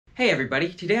Hey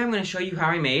everybody, today I'm going to show you how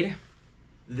I made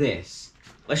this.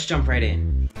 Let's jump right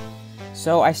in.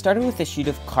 So I started with a sheet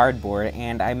of cardboard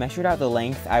and I measured out the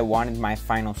length I wanted my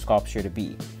final sculpture to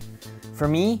be. For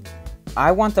me,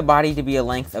 I want the body to be a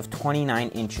length of 29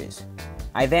 inches.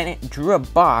 I then drew a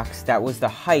box that was the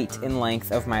height and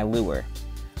length of my lure.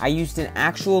 I used an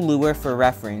actual lure for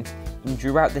reference and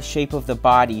drew out the shape of the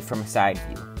body from a side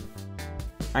view.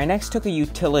 I next took a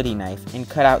utility knife and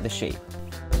cut out the shape.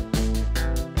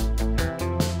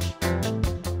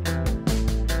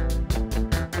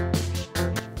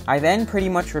 I then pretty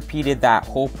much repeated that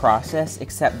whole process,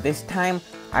 except this time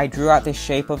I drew out the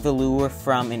shape of the lure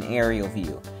from an aerial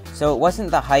view. So it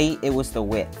wasn't the height, it was the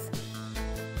width.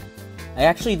 I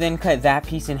actually then cut that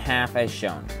piece in half as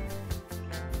shown.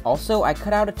 Also, I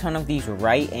cut out a ton of these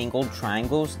right-angled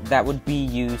triangles that would be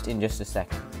used in just a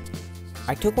second.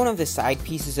 I took one of the side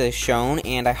pieces as shown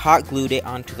and I hot glued it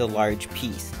onto the large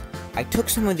piece. I took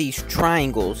some of these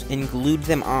triangles and glued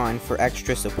them on for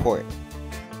extra support.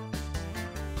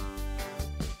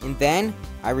 And then,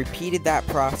 I repeated that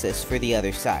process for the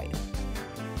other side.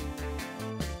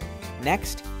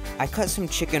 Next, I cut some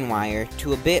chicken wire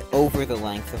to a bit over the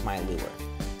length of my lure.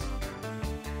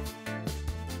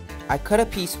 I cut a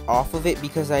piece off of it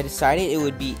because I decided it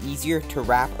would be easier to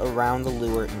wrap around the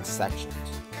lure in sections.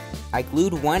 I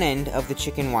glued one end of the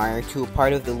chicken wire to a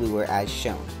part of the lure as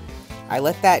shown. I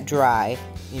let that dry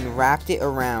and wrapped it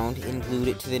around and glued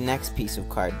it to the next piece of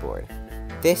cardboard.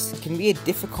 This can be a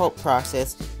difficult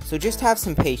process, so just have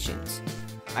some patience.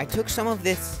 I took some of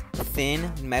this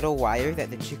thin metal wire that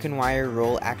the chicken wire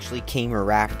roll actually came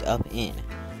wrapped up in.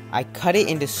 I cut it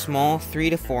into small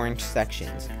 3 to 4 inch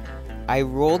sections. I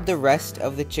rolled the rest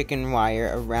of the chicken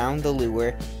wire around the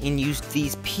lure and used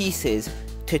these pieces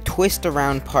to twist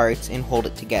around parts and hold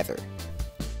it together.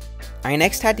 I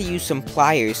next had to use some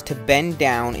pliers to bend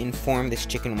down and form this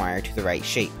chicken wire to the right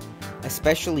shape,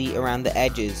 especially around the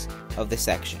edges of the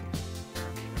section.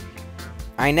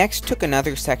 I next took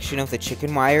another section of the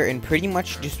chicken wire and pretty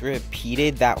much just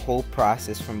repeated that whole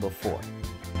process from before.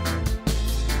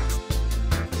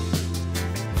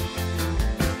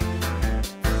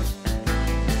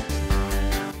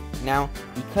 Now,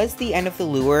 because the end of the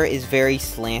lure is very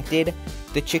slanted,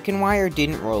 the chicken wire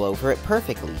didn't roll over it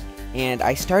perfectly, and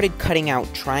I started cutting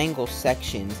out triangle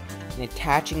sections and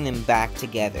attaching them back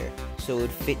together so it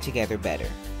would fit together better.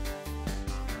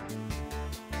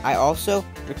 I also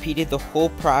repeated the whole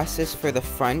process for the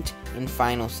front and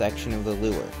final section of the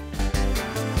lure.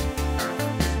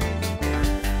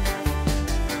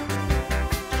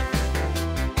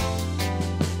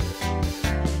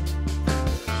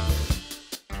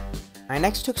 I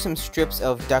next took some strips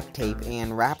of duct tape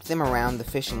and wrapped them around the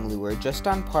fishing lure just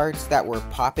on parts that were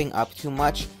popping up too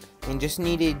much and just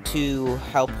needed to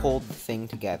help hold the thing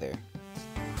together.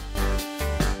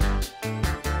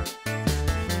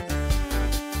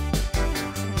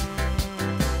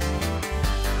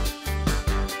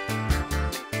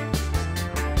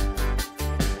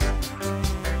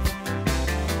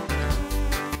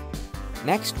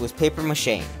 Next was paper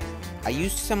mache. I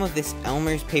used some of this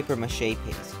Elmers paper mache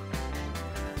paste.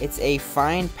 It's a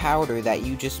fine powder that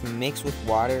you just mix with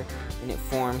water and it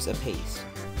forms a paste.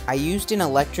 I used an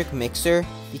electric mixer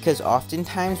because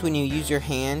oftentimes when you use your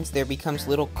hands there becomes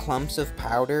little clumps of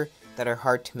powder that are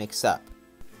hard to mix up.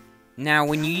 Now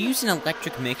when you use an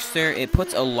electric mixer it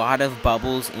puts a lot of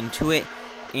bubbles into it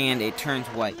and it turns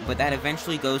white, but that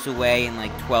eventually goes away in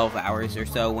like 12 hours or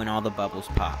so when all the bubbles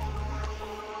pop.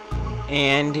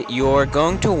 And you're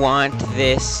going to want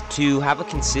this to have a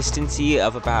consistency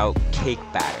of about cake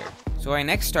batter. So I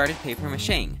next started paper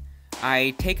macheing.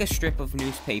 I take a strip of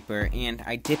newspaper and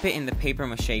I dip it in the paper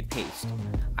mache paste.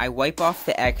 I wipe off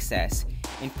the excess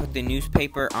and put the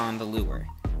newspaper on the lure.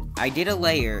 I did a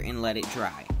layer and let it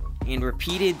dry, and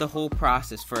repeated the whole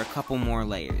process for a couple more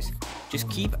layers. Just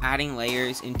keep adding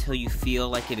layers until you feel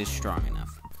like it is strong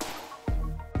enough.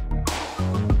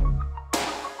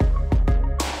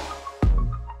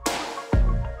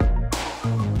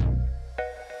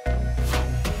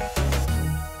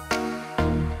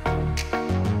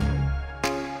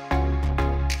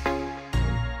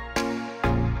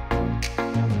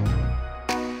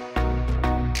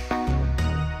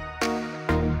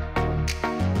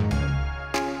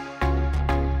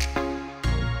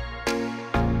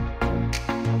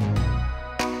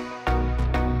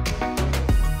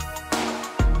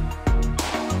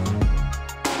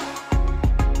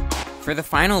 For the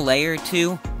final layer or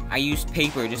two, I used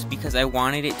paper just because I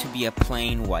wanted it to be a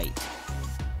plain white.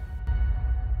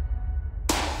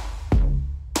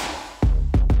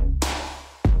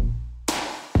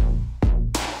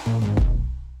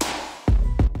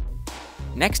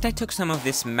 Next, I took some of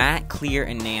this matte clear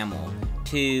enamel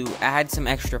to add some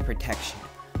extra protection.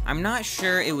 I'm not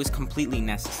sure it was completely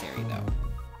necessary though.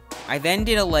 I then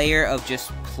did a layer of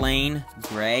just plain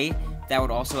gray that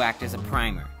would also act as a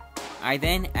primer. I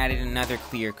then added another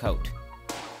clear coat.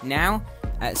 Now,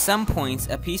 at some points,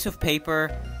 a piece of paper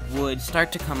would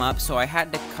start to come up, so I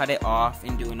had to cut it off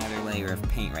and do another layer of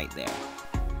paint right there.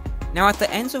 Now at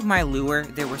the ends of my lure,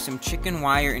 there were some chicken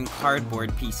wire and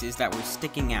cardboard pieces that were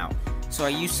sticking out, so I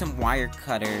used some wire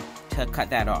cutter to cut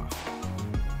that off.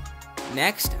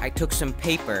 Next, I took some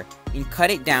paper and cut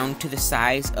it down to the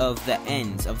size of the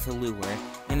ends of the lure,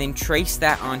 and then traced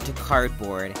that onto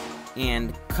cardboard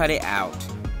and cut it out,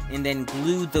 and then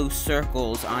glued those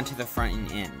circles onto the front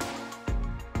and end.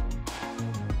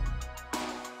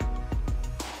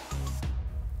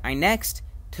 I next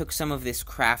took some of this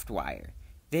craft wire.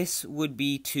 This would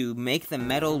be to make the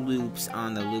metal loops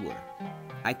on the lure.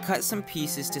 I cut some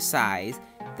pieces to size,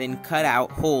 then cut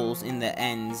out holes in the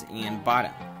ends and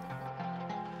bottom.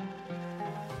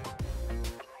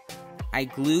 I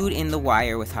glued in the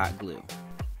wire with hot glue.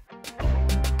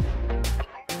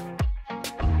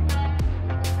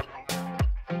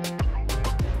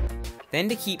 Then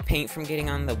to keep paint from getting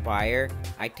on the wire,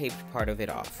 I taped part of it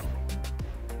off.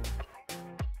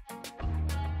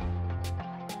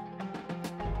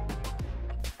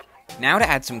 Now to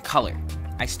add some color.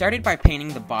 I started by painting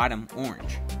the bottom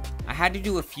orange. I had to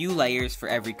do a few layers for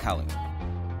every color.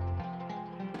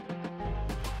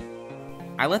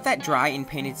 I let that dry and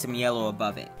painted some yellow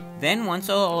above it. Then once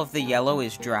all of the yellow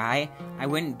is dry, I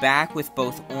went back with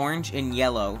both orange and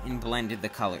yellow and blended the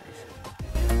colors.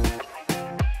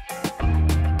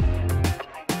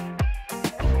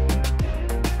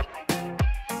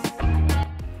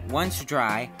 Once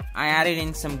dry, I added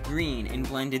in some green and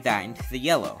blended that into the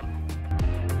yellow.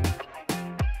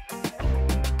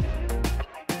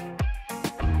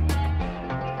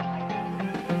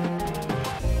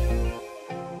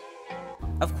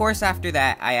 Of course, after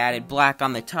that, I added black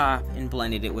on the top and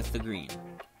blended it with the green.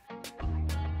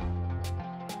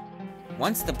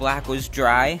 Once the black was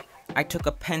dry, I took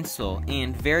a pencil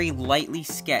and very lightly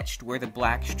sketched where the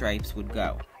black stripes would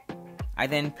go. I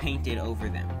then painted over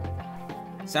them.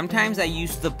 Sometimes I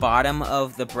used the bottom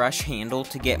of the brush handle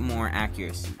to get more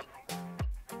accuracy.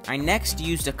 I next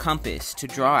used a compass to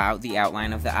draw out the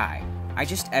outline of the eye. I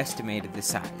just estimated the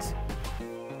size.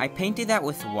 I painted that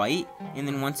with white, and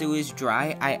then once it was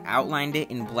dry, I outlined it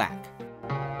in black.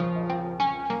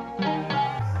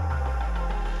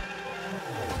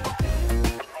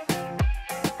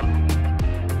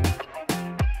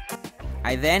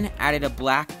 I then added a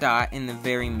black dot in the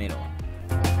very middle.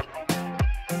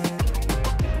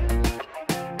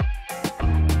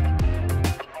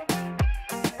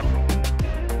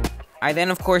 I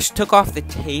then, of course, took off the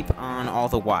tape on all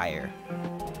the wire.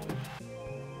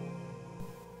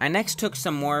 I next took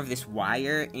some more of this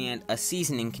wire and a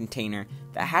seasoning container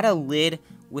that had a lid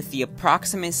with the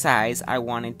approximate size I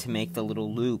wanted to make the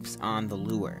little loops on the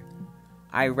lure.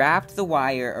 I wrapped the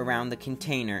wire around the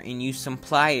container and used some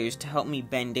pliers to help me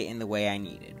bend it in the way I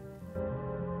needed.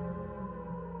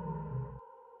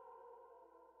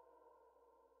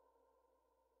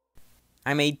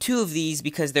 I made 2 of these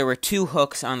because there were 2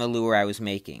 hooks on the lure I was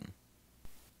making.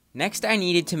 Next, I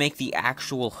needed to make the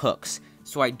actual hooks,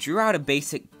 so I drew out a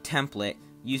basic template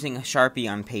using a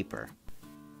Sharpie on paper.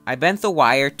 I bent the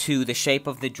wire to the shape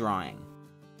of the drawing.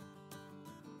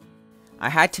 I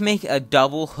had to make a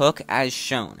double hook as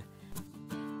shown.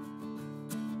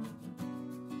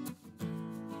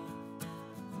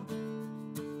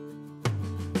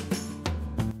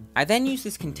 I then used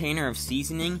this container of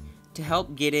seasoning to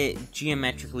help get it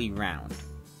geometrically round.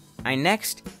 I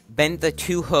next bent the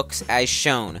 2 hooks as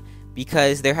shown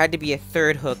because there had to be a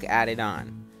 3rd hook added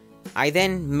on. I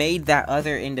then made that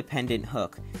other independent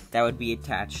hook that would be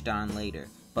attached on later.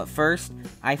 But first,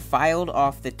 I filed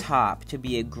off the top to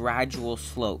be a gradual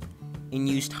slope and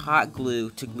used hot glue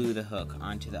to glue the hook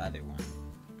onto the other one.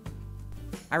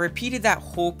 I repeated that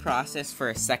whole process for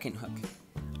a 2nd hook.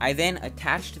 I then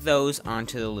attached those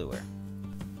onto the lure.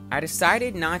 I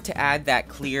decided not to add that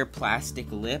clear plastic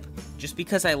lip just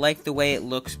because I like the way it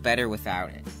looks better without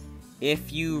it.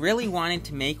 If you really wanted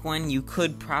to make one, you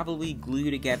could probably glue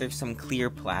together some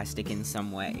clear plastic in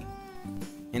some way.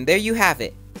 And there you have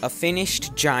it, a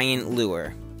finished giant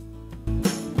lure.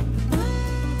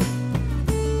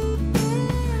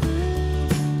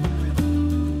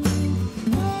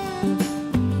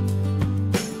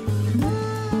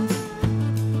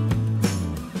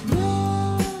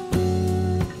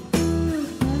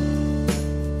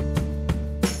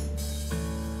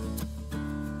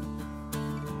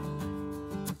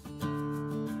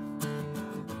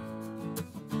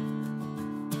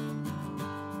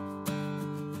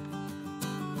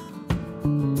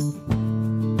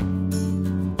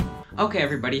 Okay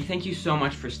everybody, thank you so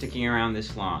much for sticking around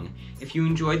this long. If you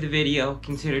enjoyed the video,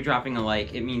 consider dropping a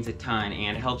like, it means a ton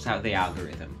and it helps out the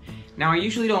algorithm. Now I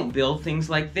usually don't build things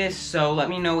like this, so let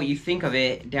me know what you think of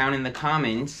it down in the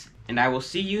comments, and I will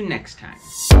see you next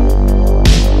time.